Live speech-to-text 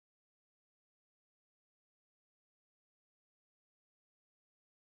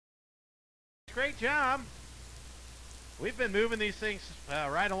Great job. We've been moving these things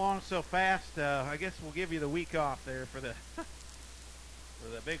right along so fast. I guess we'll give you the week off there for the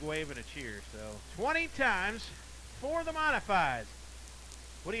for the big wave and a cheer. So 20 times for the modifieds.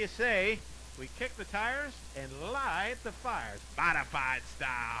 What do you say? We kick the tires and light the fires. Modified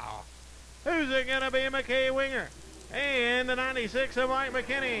style. Who's it going to be? McKay Winger. And the 96 of Mike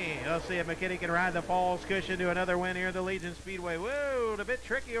McKinney. Let's see if McKinney can ride the Falls cushion to another win here at the Legion Speedway. Whoa, a bit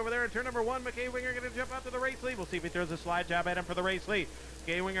tricky over there in turn number 1. McKay Winger going to jump out to the race lead. We'll see if he throws a slide job at him for the race lead.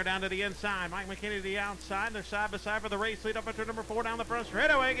 McKay Winger down to the inside. Mike McKinney to the outside. They're side by side for the race lead up at turn number 4 down the front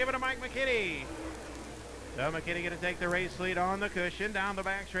straightaway. Give it to Mike McKinney. So McKinney going to take the race lead on the cushion. Down the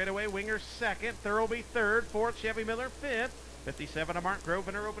back straightaway. Winger second. Thurlby third. Fourth. Chevy Miller fifth. 57 to Mark Grove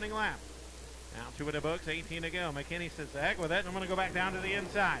in her opening lap. Now 2 in the books, 18 to go. McKinney says, the heck with it. I'm going to go back down to the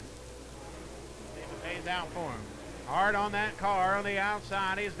inside. See if it pays out for him. Hard on that car on the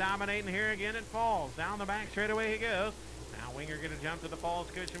outside. He's dominating here again and Falls. Down the back straightaway he goes. Now Winger going to jump to the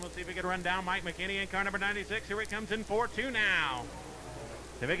Falls cushion. We'll see if he can run down Mike McKinney in car number 96. Here he comes in 4-2 now.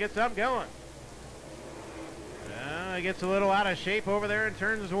 See if he gets something going. He gets a little out of shape over there in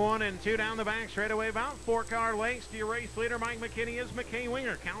turns 1 and 2 down the back straightaway. About 4 car lengths to your race leader. Mike McKinney is McKay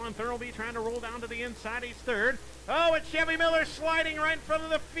Winger. Colin Thurlby trying to roll down to the inside. He's third. Oh, it's Chevy Miller sliding right in front of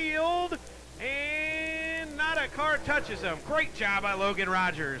the field. And not a car touches him. Great job by Logan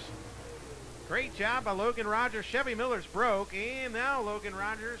Rogers. Great job by Logan Rogers. Chevy Miller's broke. And now Logan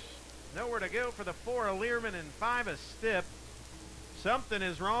Rogers nowhere to go for the 4 of Learman and 5 of Stipp. Something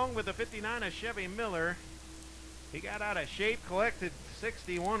is wrong with the 59 of Chevy Miller. He got out of shape, collected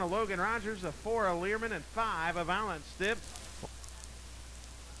 61 of Logan Rogers, a 4 of Learman, and 5 of Alan Stipp.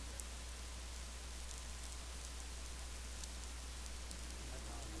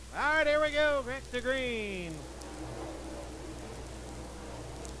 All right, here we go, back to green.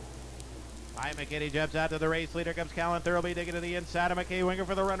 Mike McKinney jumps out to the race leader. Comes Colin Thurlby digging to the inside of McKay Winger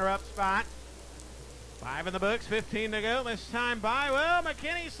for the runner-up spot. 5 in the books, 15 to go. This time by, well,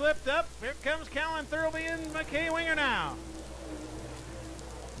 McKinney slipped up. Here comes Colin Thurlby and McKay Winger now.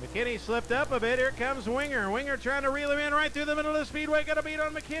 McKinney slipped up a bit. Here comes Winger. Winger trying to reel him in right through the middle of the speedway. Got a beat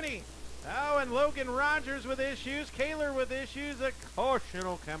on McKinney. Oh, and Logan Rogers with issues. Kaler with issues. A caution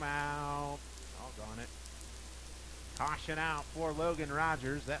will come out. Doggone it. Caution out for Logan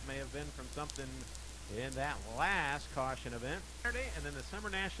Rogers. That may have been from something in that last caution event. And then the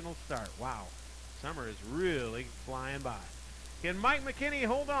Summer National start. Wow. Summer is really flying by. Can Mike McKinney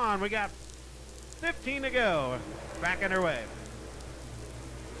hold on? We got 15 to go. Back underway.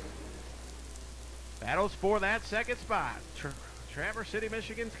 Battles for that second spot. Traverse City,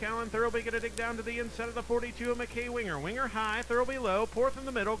 Michigan's Colin Thurlby going to dig down to the inside of the 42 of McKay Winger. Winger high, Thurlby low, Porth in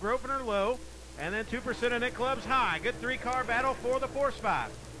the middle, Grosvenor low, and then 2% of Nick Clubs high. Good 3-car battle for the 4th spot.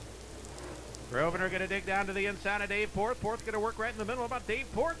 Grosvenor going to dig down to the inside of Dave Porth. Porth going to work right in the middle. How about Dave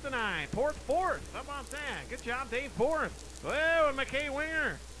Porth tonight? Porth 4th. How about that? Good job, Dave Porth. Well, and McKay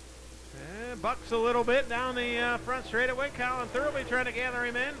Winger bucks a little bit down the front straightaway. Colin Thurlby trying to gather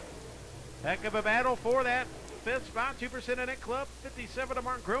him in. Heck of a battle for that 5th spot. 2% of Nick Club. 57 to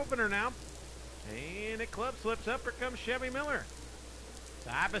Mark Grosvenor now. And Nick Club slips up. Here comes Chevy Miller.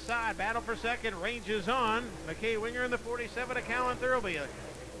 Side by side. Battle for second. Ranges on. McKay Winger in the 47 to Colin Thurlby.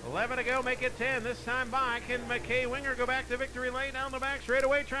 11 to go, make it 10. This time by, can McKay Winger go back to victory lane down the back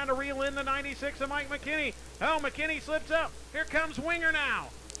straightaway, trying to reel in the 96 of Mike McKinney. Oh, McKinney slips up. Here comes Winger now.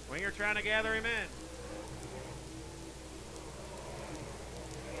 Winger trying to gather him in.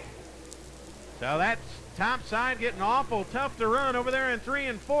 So that's top side getting awful tough to run over there in 3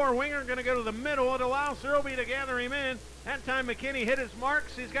 and 4. Winger going to go to the middle. It allows Thurlby to gather him in. That time McKinney hit his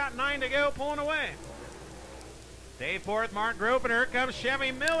marks. He's got 9 to go, pulling away. Dave Porth, Mark Grosvenor. Here comes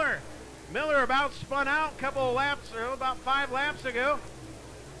Chevy Miller. Miller about spun out a couple of laps, about 5 laps ago.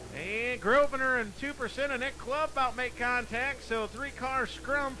 And Grosvenor and 2% of Nick Club about make contact. So 3-car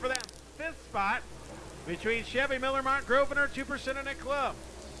scrum for that 5th spot between Chevy Miller, Mark Grosvenor, 2% of Nick Club.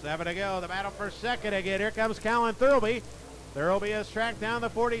 7 to go. The battle for second again. Here comes Colin Thurlby. Thurlby has tracked down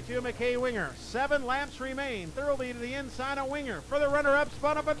the 42, McKay Winger. 7 laps remain. Thurlby to the inside of Winger. For the runner-up,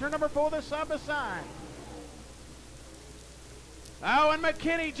 spun up at turn number 4, the side by side. Oh, and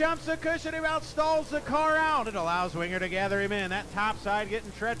McKinney jumps the cushion, about stalls the car out. It allows Winger to gather him in. That top side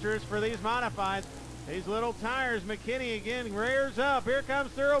getting treacherous for these modifieds. These little tires, McKinney again rears up. Here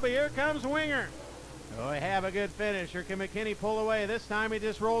comes Thurlby, here comes Winger. Oh, they have a good finish. Here can McKinney pull away. This time he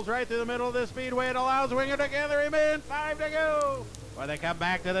just rolls right through the middle of the speedway. It allows Winger to gather him in. 5 to go. Well, they come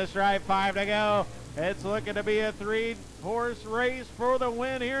back to the stripe, 5 to go. It's looking to be a 3-horse race for the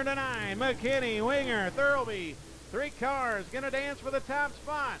win here tonight. McKinney, Winger, Thurlby. 3 cars gonna dance for the top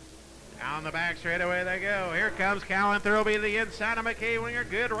spot. On the back straightaway they go. Here comes Callan Thurlby to the inside of McKay Winger.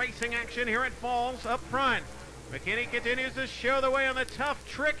 Good racing action here at Falls up front. McKinney continues to show the way on the tough,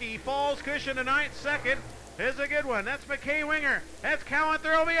 tricky Falls cushion tonight. Second is a good one. That's McKay Winger. That's Callan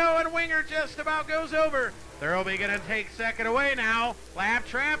Thurlby. Oh, and Winger just about goes over. Thurlby going to take second away now. Lap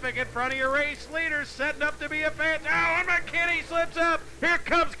traffic in front of your race leaders, setting up to be a fan. Oh, and McKinney slips up. Here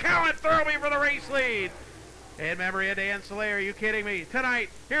comes Callan Thurlby for the race lead. In memory of Dan Slayer, are you kidding me? Tonight,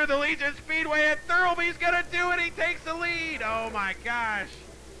 here at the Legion Speedway, and Thurlby's going to do it. He takes the lead. Oh, my gosh.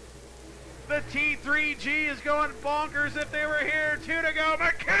 The T3G is going bonkers if they were here. 2 to go.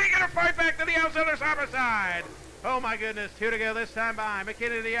 McKinney going to fight back to the outside side. Oh, my goodness. 2 to go this time by.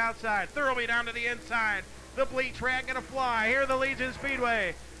 McKinney to the outside. Thurlby down to the inside. The bleach track going to fly. Here at the Legion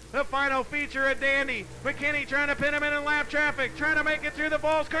Speedway. The final feature at Dandy. McKinney trying to pin him in lap traffic. Trying to make it through the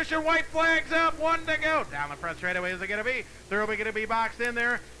Falls cushion. White flags up. 1 to go. Down the front straightaway is it going to be. Thurlby going to be boxed in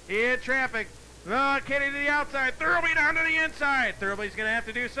there. In traffic. McKinney to the outside. Thurlby down to the inside. Thurlby's going to have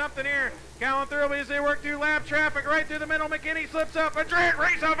to do something here. Callan Thurlby as they work through lap traffic right through the middle. McKinney slips up. A drag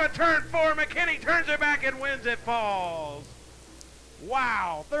race off of turn 4. McKinney turns it back and wins at Falls.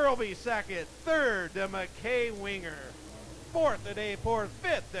 Wow. Thurlby second. Third to McKay Winger. Fourth to Dave Porth.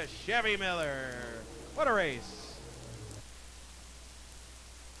 Fifth to Chevy Miller. What a race.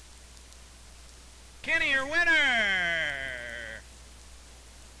 Kenny, your winner.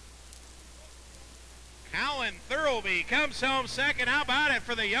 Callan Thurlby comes home second. How about it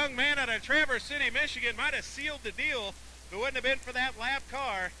for the young man out of Traverse City, Michigan? Might have sealed the deal if it wouldn't have been for that lap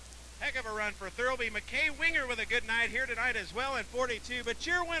car. Heck of a run for Thurlby. McKay Winger with a good night here tonight as well in 42. But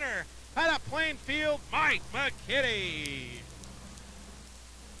your winner out of Plainfield, Mike McKinney.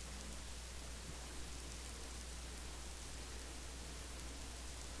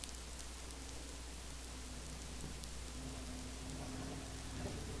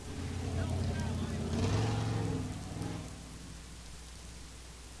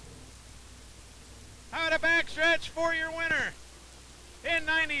 Out of backstretch for your winner in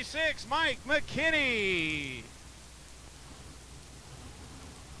 96, Mike McKinney.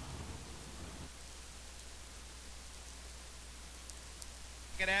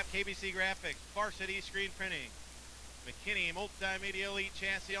 Second app, KBC Graphics, Varsity Screen Printing. McKinney Multimedia Elite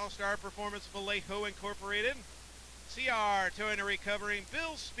Chassis All-Star Performance Vallejo Incorporated. CR Towing and Recovering.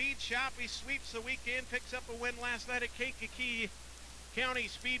 Bill's Speed Shop. He sweeps the weekend, picks up a win last night at Kankakee County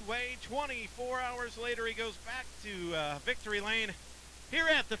Speedway. 24 hours later, he goes back to Victory Lane here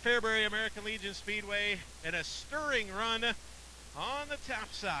at the Fairbury American Legion Speedway in a stirring run on the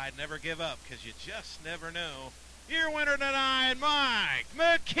top side. Never give up, because you just never know. Your winner tonight, Mike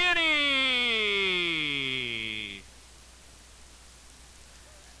McKinney.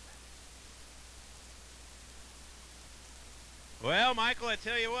 Well, Michael, I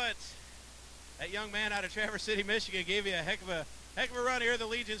tell you what, that young man out of Traverse City, Michigan gave you a heck of a run here at the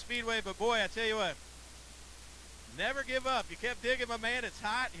Legion Speedway, but boy, I tell you what, never give up. You kept digging, my man. It's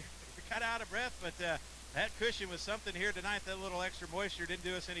hot. You're kind of out of breath, but that cushion was something here tonight. That little extra moisture didn't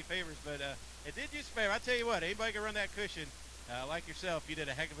do us any favors, but it did you a favor. I tell you what, anybody can run that cushion like yourself. You did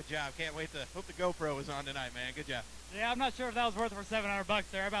a heck of a job. Can't wait to hope the GoPro was on tonight, man. Good job. Yeah, I'm not sure if that was worth it for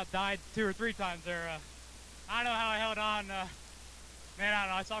 $700 there. I about died 2 or 3 times there. I don't know how I held on. Man, I don't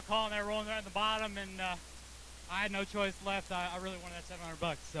know. I saw Colin there rolling right at the bottom, and I had no choice left. I really wanted that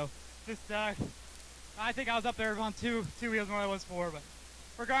 $700. So just, I think I was up there on two wheels more than I was 4. But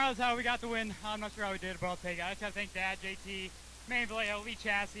regardless of how we got the win, I'm not sure how we did, but I'll take it. I just got to thank Dad, JT, Main Vallejo, Elite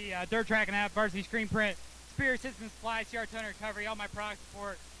Chassis, Dirt Track and App, Varsity Screen Print, Spear Systems Supply, CR Towing and Recovery, all my product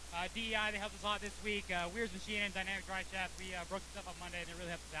support. DEI, they helped us a lot this week. Weir's Machine and Dynamic Drive Shaft. We broke some stuff up Monday, and it really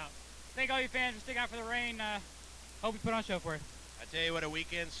helped us out. Thank all you fans for sticking out for the rain. Hope we put on a show for you. I tell you what, a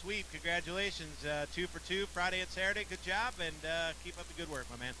weekend sweep. Congratulations. 2 for 2, Friday and Saturday. Good job, and keep up the good work,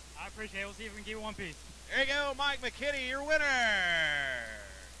 my man. I appreciate it. We'll see if we can keep it one piece. There you go, Mike McKinney, your winner.